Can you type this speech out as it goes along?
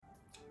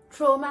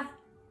Trauma.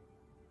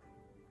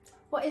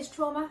 What is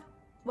trauma?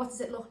 What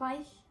does it look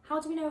like? How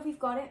do we know if we've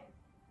got it?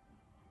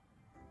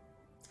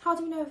 How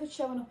do we know if it's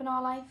showing up in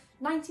our life?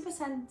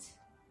 90%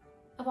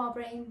 of our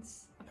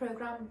brains are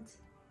programmed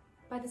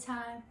by the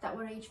time that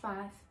we're age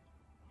 5.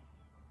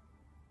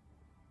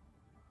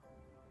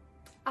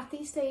 At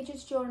these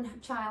stages during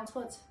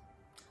childhood,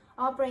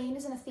 our brain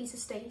is in a theta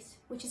state,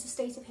 which is a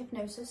state of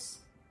hypnosis.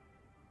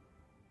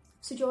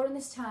 So during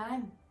this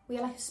time, we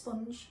are like a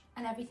sponge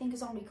and everything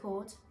is on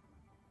record.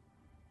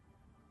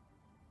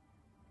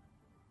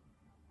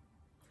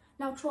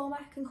 Now, trauma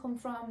can come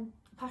from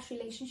a past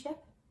relationship.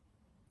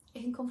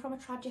 It can come from a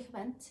tragic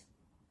event.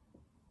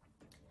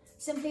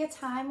 Simply a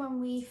time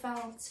when we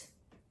felt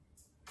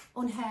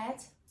unheard,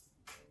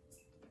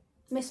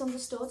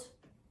 misunderstood,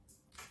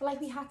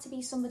 like we had to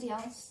be somebody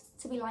else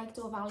to be liked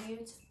or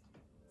valued.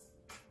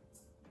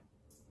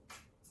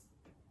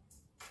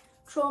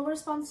 Trauma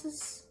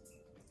responses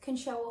can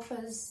show up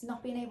as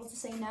not being able to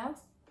say no,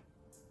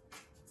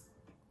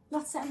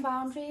 not setting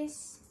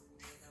boundaries.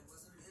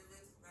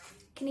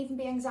 It can even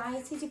be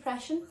anxiety,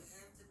 depression.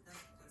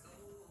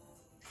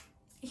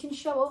 It can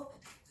show up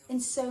in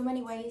so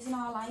many ways in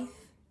our life.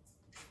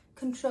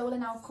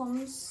 Controlling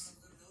outcomes.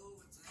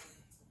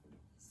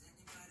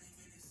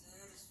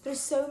 There's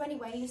so many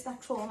ways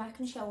that trauma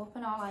can show up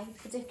in our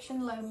life.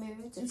 Addiction, low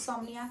mood,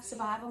 insomnia,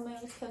 survival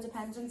mood,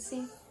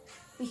 codependency.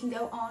 We can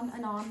go on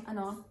and on and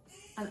on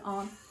and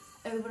on,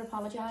 over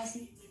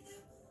apologising.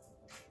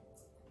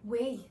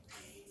 We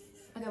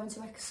are going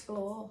to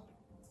explore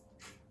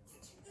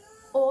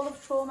all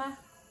of trauma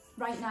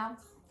right now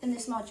in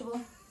this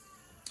module.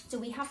 Do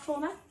we have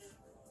trauma?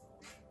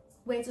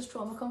 Where does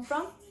trauma come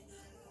from?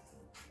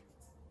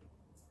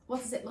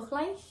 What does it look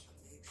like?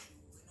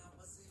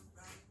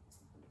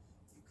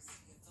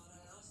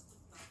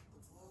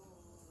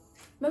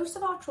 Most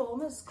of our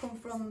traumas come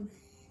from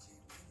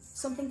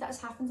something that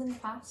has happened in the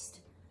past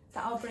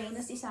that our brain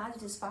has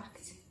decided is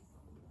fact.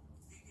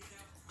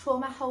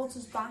 Trauma holds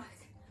us back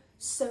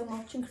so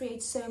much and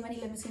creates so many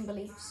limiting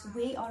beliefs.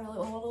 We are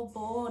all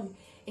born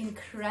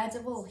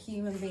incredible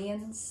human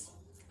beings.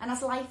 And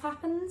as life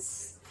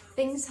happens,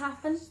 things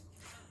happen,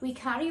 we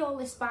carry all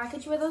this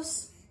baggage with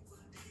us.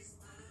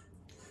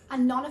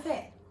 And none of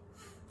it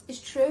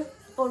is true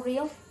or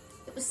real.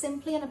 It was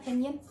simply an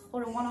opinion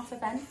or a one-off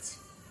event.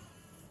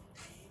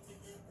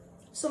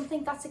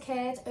 Something that's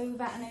occurred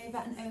over and over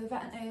and over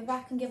and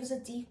over can give us a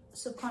deep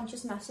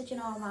subconscious message in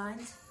our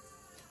mind.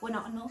 We're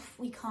not enough,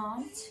 we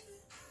can't.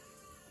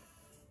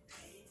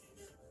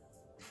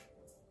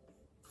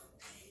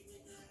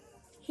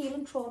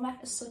 Healing trauma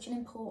is such an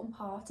important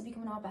part to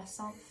becoming our best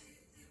self.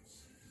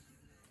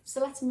 So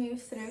let's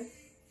move through.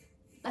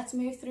 Let's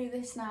move through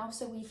this now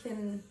so we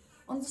can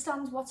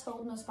understand what's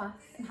holding us back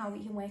and how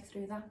we can work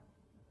through that.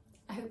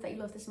 I hope that you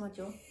love this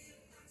module.